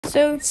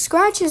So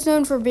Scratch is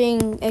known for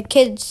being a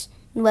kid's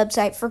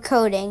website for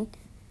coding,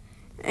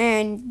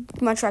 and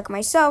much like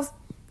myself,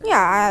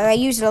 yeah, I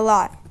use it a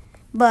lot.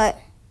 But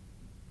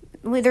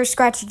there's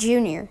Scratch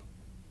Junior.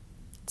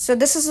 So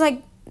this is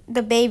like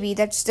the baby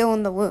that's still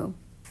in the womb.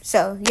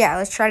 So yeah,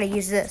 let's try to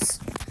use this.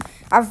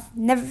 I've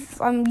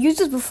used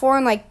this before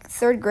in like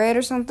 3rd grade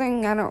or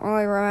something. I don't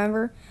really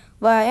remember.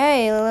 But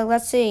hey,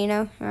 let's see,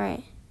 All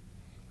right.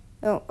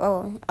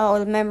 Oh,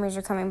 the memories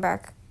are coming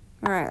back.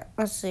 All right,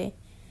 let's see.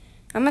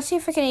 I'm gonna see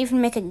if I can even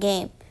make a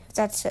game. If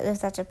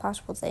that's a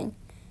possible thing.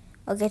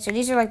 Okay, so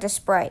these are like the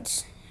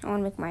sprites. I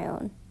want to make my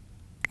own.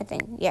 I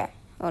think, yeah.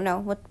 Oh no,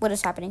 what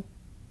is happening?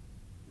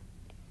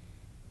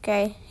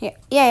 Okay,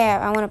 yeah.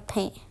 I want to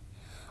paint.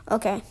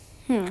 Okay,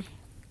 I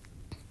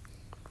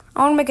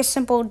want to make a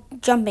simple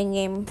jumping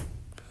game.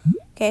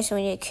 Okay, so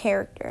we need a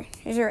character.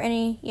 Is there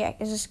any? Yeah,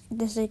 this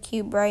is a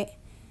cube, right?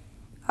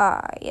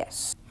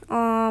 Yes.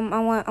 I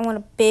want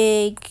a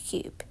big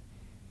cube.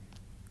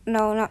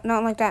 No,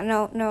 not like that.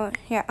 No.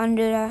 Yeah,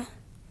 undo that.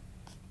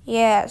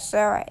 Yes,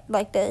 all right,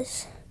 like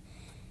this.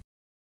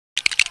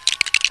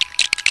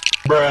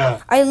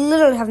 Bruh. I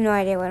literally have no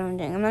idea what I'm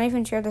doing. I'm not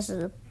even sure this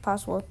is a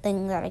possible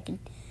thing that I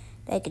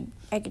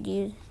could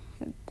use.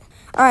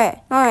 All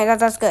right,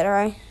 that's good. All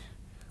right,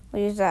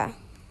 we'll use that.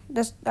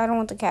 I don't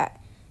want the cat.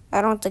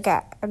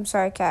 I'm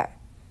sorry, cat.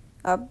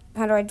 How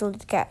do I delete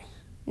the cat?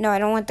 No, I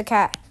don't want the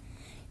cat.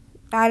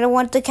 I don't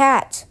want the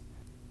cat.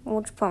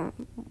 Which one?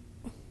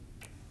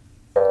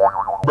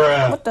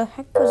 Bruh. What the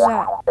heck was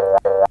that?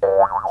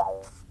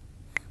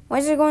 Why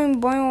is it going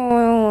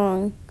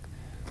boing?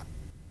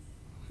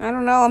 I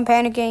don't know. I'm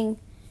panicking.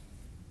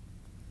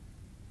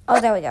 Oh,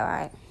 there we go. All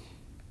right.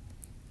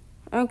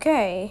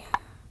 Okay.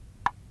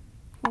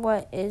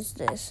 What is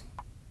this?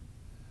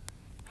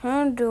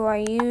 How do I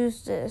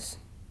use this?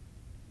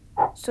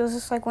 So is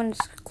this like when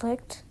it's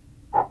clicked?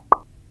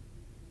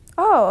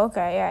 Oh,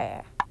 okay,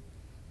 yeah.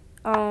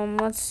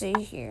 Let's see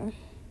here.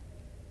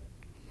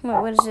 Wait,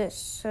 what is this?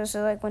 So is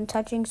it like when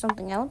touching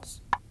something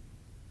else?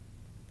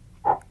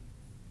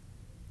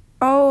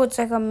 Oh, it's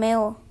like a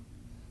male.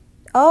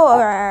 Oh,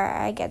 alright,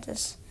 I get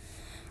this.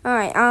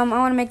 Alright, I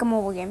want to make a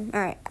mobile game.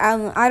 Alright,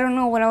 I don't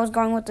know what I was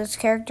going with this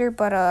character,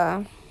 but,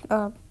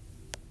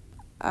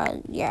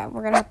 yeah,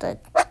 we're gonna have to.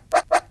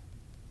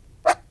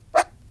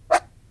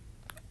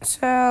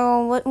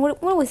 So,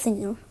 what are we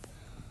thinking?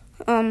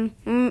 I'm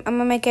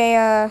gonna make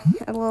I'm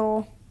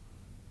gonna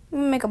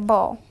make a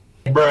ball.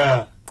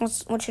 Bruh.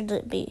 What should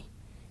it be?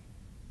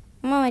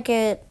 I'm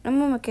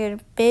gonna make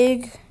it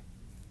big.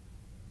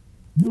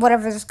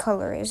 Whatever this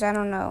color is, I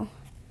don't know.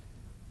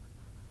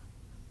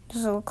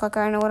 Does it look like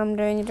I know what I'm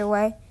doing either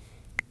way?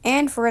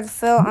 And for the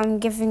fill, I'm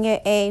giving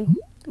it a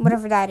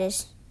whatever that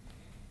is.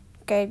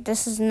 Okay,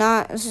 this is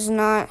not.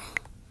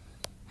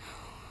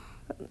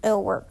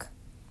 It'll work.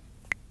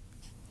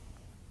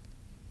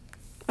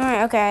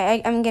 Alright,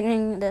 okay, I'm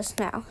getting this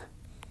now.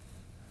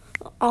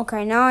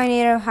 Okay, now I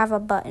need to have a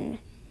button.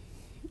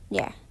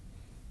 Yeah.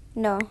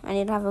 No, I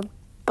need to have a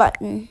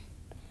button.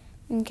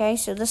 Okay,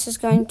 so this is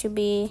going to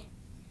be,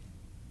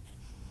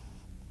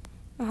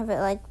 I have it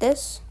like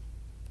this.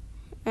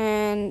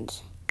 And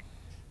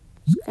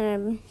it's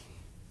going to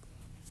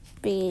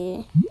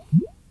be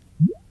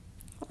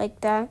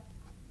like that.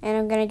 And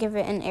I'm going to give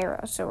it an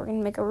arrow. So we're going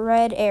to make a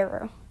red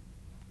arrow.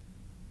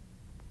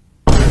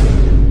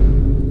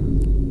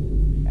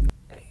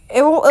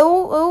 It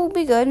will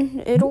be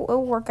good.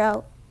 It'll work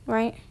out,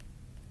 right?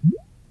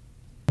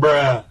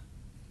 Bruh.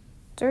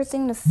 Is there a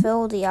thing to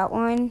fill the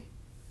outline?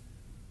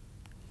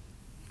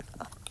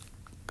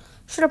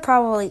 Should have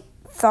probably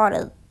thought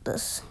of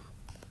this.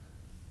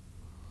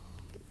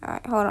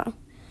 Alright, hold on.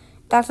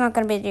 That's not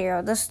gonna be the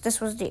arrow. This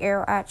was the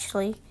arrow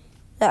actually.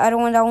 That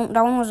one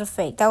was a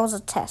fake. That was a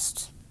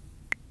test.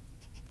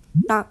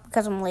 Not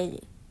because I'm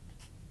lazy.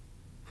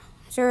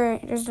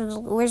 Where's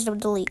the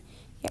delete?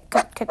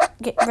 Yeah,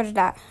 get rid of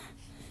that.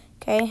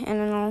 Okay, and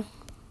then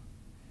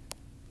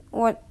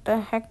what the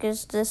heck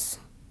is this?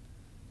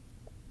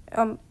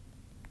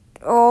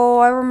 Oh,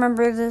 I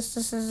remember this.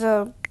 This is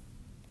a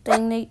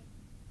thing that.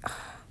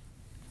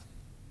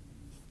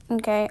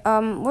 Okay,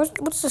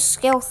 what's the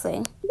scale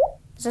thing?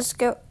 Is this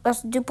scale?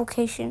 That's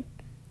duplication.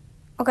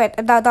 Okay,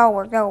 that'll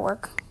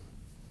work.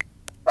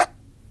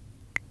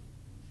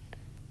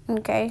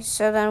 Okay,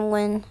 so then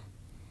when.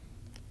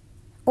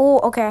 Oh,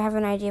 okay, I have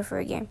an idea for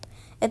a game.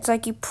 It's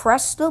like you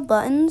press the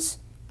buttons,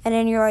 and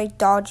then you're like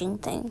dodging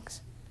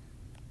things.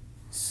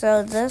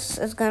 So this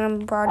is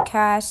gonna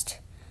broadcast,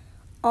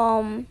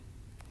 the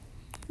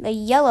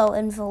yellow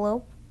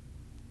envelope.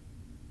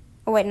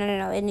 Oh wait,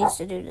 no, it needs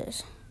to do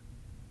this.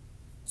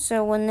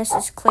 So when this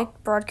is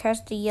clicked,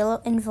 broadcast the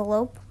yellow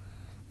envelope,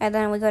 and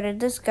then we go to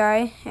this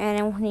guy, and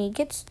then when he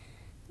gets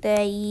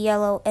the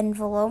yellow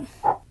envelope,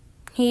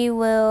 he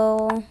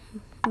will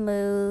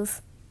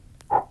move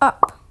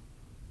up.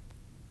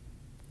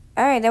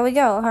 All right, there we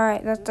go. All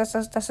right, that's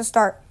a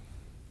start.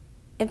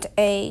 It's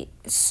a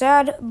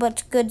sad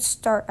but good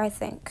start, I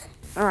think.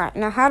 All right,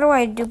 now how do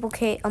I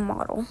duplicate a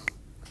model?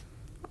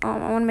 I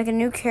want to make a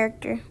new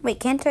character. Wait,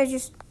 can't I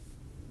just?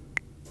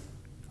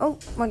 Oh,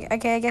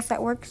 okay, I guess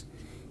that works.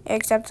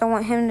 Except I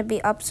want him to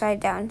be upside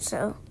down,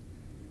 so.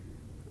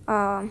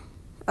 Let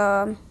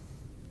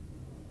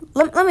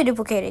me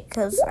duplicate it,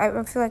 because I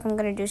feel like I'm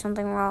going to do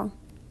something wrong.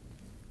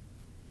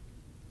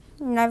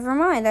 Never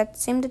mind, that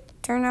seemed to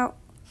turn out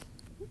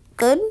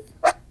good.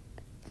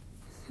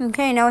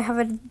 Okay, now we have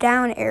a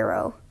down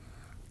arrow.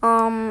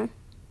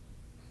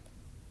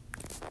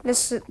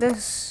 This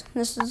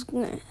is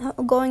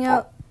going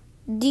out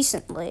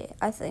decently,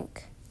 I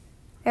think.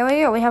 There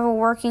we go, we have a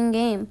working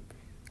game,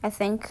 I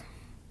think.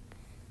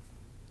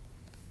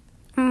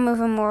 I'm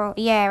moving more,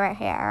 yeah, right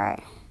here,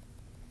 alright.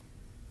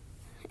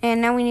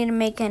 And now we need to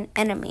make an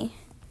enemy.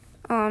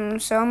 So I'm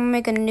gonna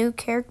make a new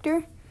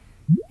character,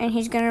 and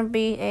he's gonna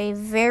be a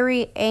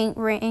very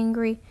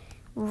angry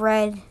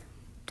red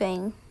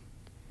thing.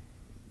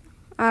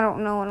 I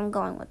don't know what I'm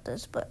going with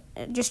this, but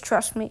just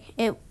trust me,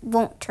 it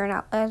won't turn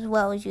out as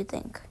well as you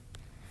think.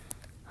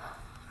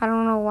 I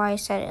don't know why I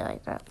said it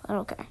like that, but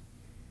okay.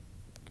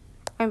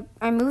 I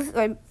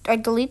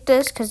delete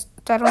this because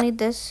I don't need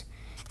this.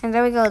 And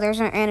there we go,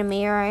 there's an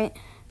enemy, alright?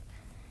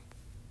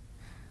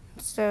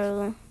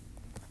 So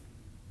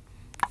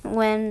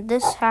when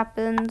this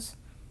happens,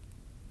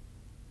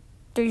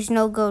 there's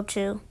no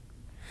go-to.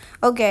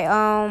 Okay, we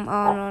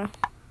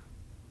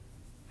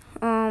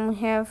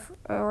have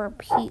a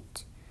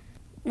repeat.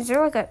 Is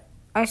there like a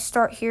I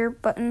start here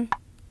button?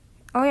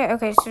 Oh yeah,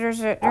 okay, so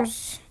there's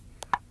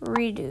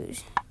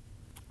redos.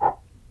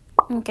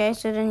 Okay,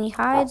 so then he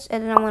hides,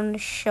 and then I want to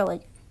show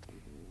it.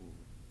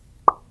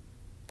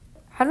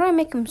 How do I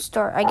make him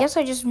start? I guess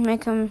I just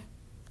make him...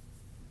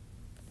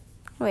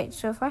 Wait,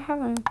 so if I have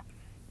him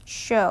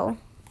show,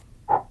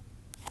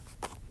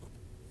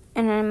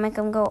 and then make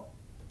him go,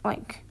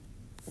 like...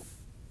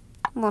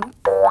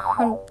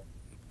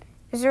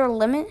 Is there a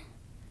limit?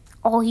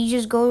 Oh, he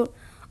just go...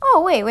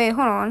 Oh, wait,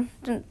 hold on.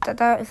 Is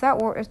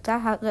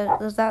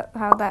that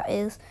how that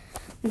is,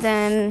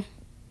 then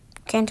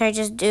can't I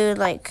just do,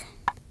 like...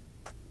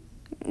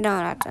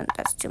 No,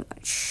 that's too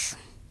much.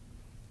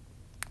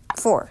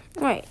 4.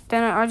 Wait,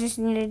 then I just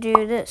need to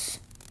do this.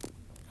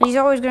 He's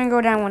always going to go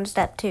down one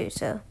step too,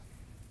 so.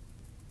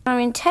 I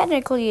mean,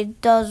 technically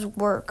it does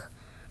work,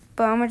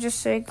 but I'm going to just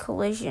say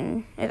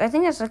collision. I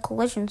think that's a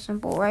collision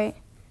symbol, right?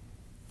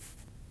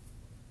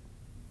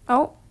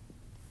 Oh.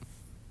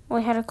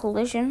 We had a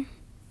collision.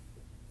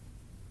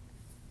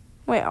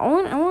 Wait, I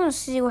want to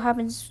see what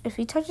happens if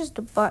he touches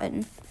the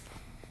button.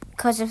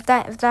 Because if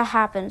that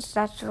happens,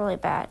 that's really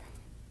bad.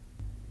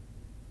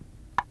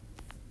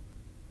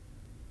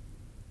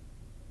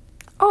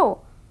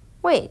 Oh,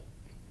 wait,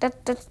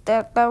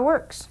 that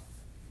works.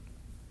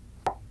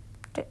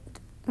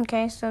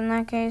 Okay, so in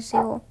that case, he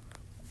will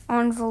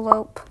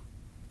envelope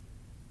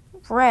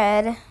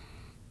red,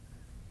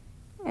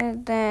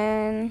 and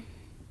then.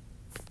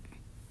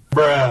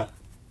 Bruh.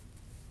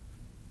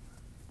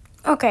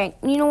 Okay,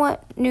 you know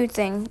what? New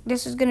thing.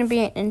 This is gonna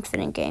be an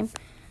infinite game.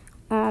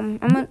 I'm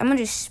gonna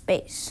do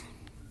space.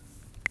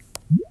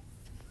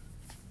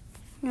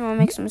 I'm gonna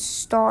make some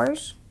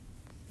stars.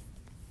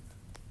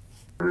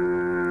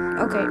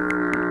 Okay,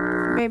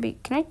 baby,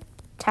 can I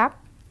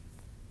tap?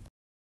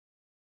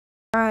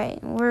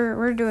 Alright,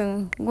 we're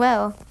doing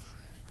well.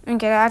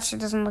 Okay, that actually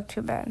doesn't look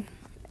too bad.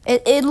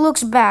 It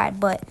looks bad,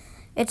 but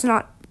it's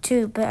not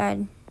too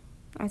bad,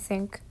 I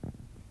think.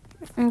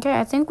 Okay,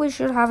 I think we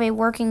should have a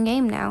working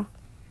game now.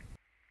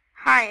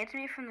 Hi, it's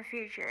me from the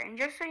future, and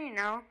just so you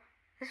know,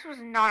 this was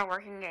not a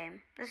working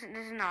game. This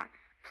is not.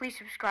 Please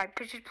subscribe,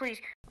 please.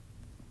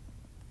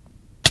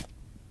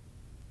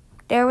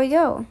 There we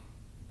go.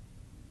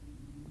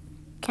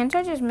 Can't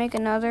I just make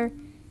another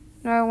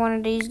one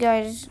of these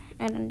guys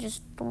and then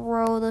just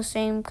throw the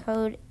same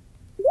code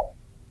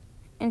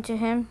into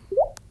him?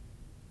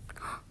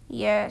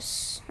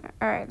 Yes.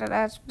 All right.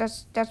 That's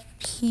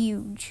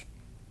huge.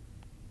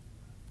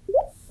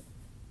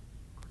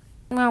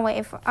 No, wait.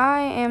 If I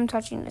am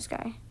touching this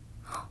guy,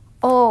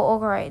 oh,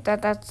 alright.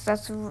 That's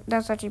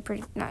actually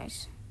pretty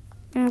nice.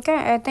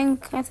 Okay. I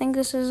think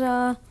this is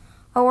a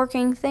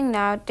working thing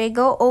now. They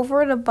go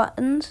over the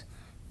buttons.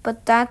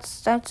 But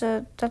that's not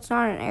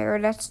an error.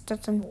 That's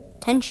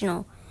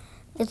intentional.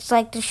 It's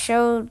like to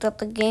show that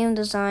the game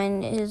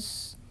design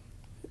is.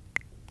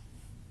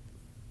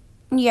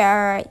 Yeah,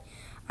 all right.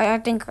 I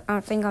think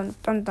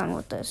I'm done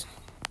with this.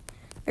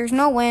 There's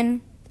no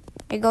win.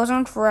 It goes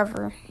on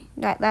forever.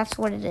 That's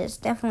what it is.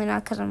 Definitely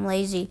not because I'm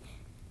lazy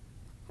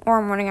or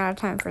I'm running out of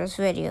time for this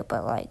video.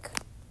 But like,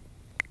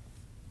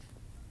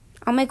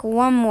 I'll make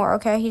one more.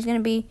 Okay, he's gonna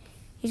be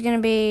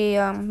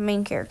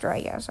main character.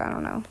 I guess I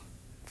don't know.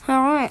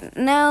 Alright,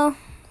 now,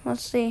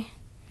 let's see.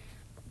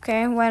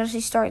 Okay, why does he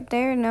start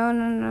there?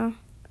 No.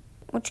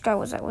 Which guy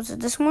was that? Was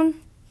it this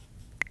one?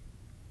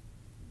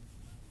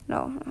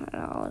 No.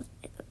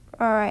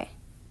 Alright.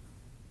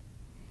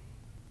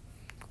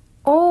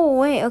 Oh,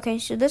 wait, okay,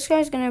 so this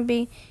guy's gonna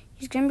be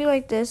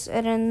like this,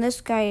 and then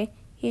this guy,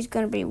 he's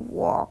gonna be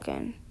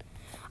walking.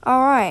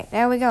 Alright,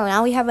 there we go.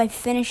 Now we have a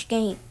finished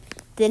game.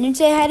 Didn't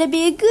say it had to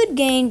be a good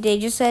game, they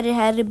just said it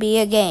had to be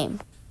a game.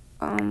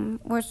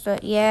 Where's the,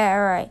 yeah,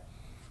 alright.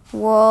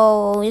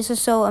 Whoa, this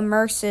is so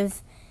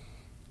immersive.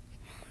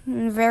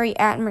 Very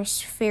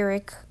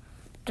atmospheric.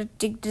 The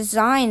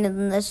design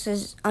in this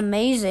is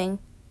amazing.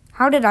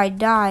 How did I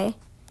die?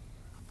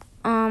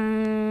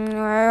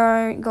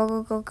 Alright,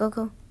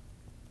 go.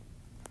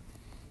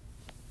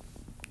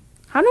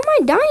 How am I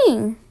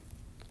dying?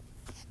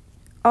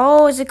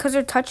 Oh, is it because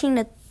they're touching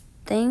the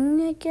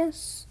thing, I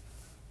guess?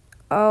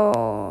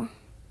 Oh,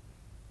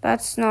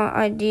 that's not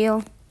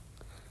ideal.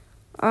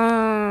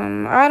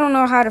 I don't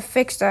know how to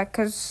fix that,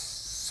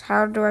 because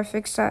how do I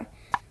fix that?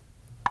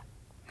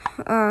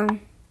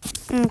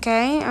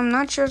 Okay, I'm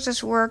not sure if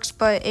this works,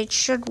 but it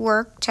should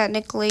work,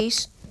 technically.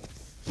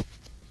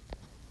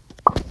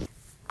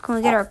 Can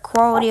we get our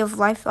quality of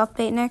life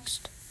update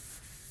next?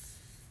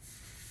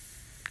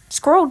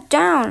 Scroll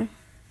down.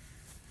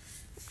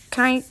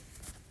 I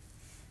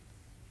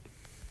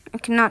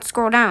cannot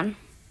scroll down.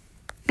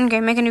 Okay,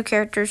 make a new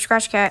character.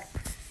 Scratch Cat.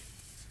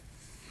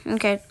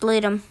 Okay,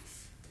 delete him.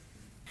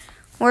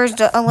 Where's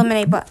the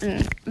eliminate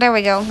button? There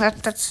we go.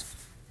 That's...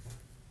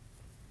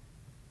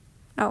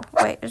 Oh,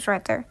 wait, it's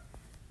right there.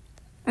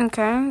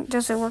 Okay,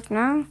 does it work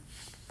now?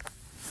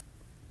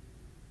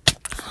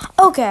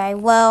 Okay,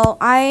 well,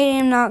 I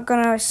am not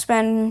gonna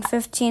spend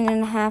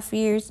 15.5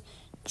 years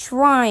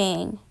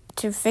trying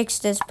to fix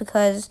this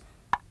because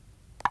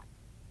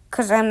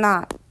I'm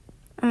not.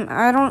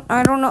 I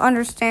don't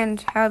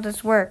understand how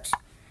this works.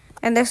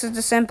 And this is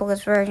the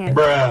simplest version.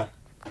 Bruh.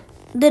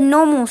 The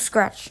normal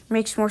Scratch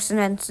makes more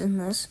sense than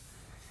this.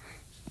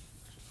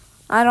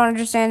 I don't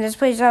understand this.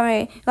 Please help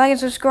me. Like and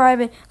subscribe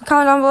and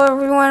comment down below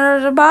if you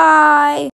want to. Bye!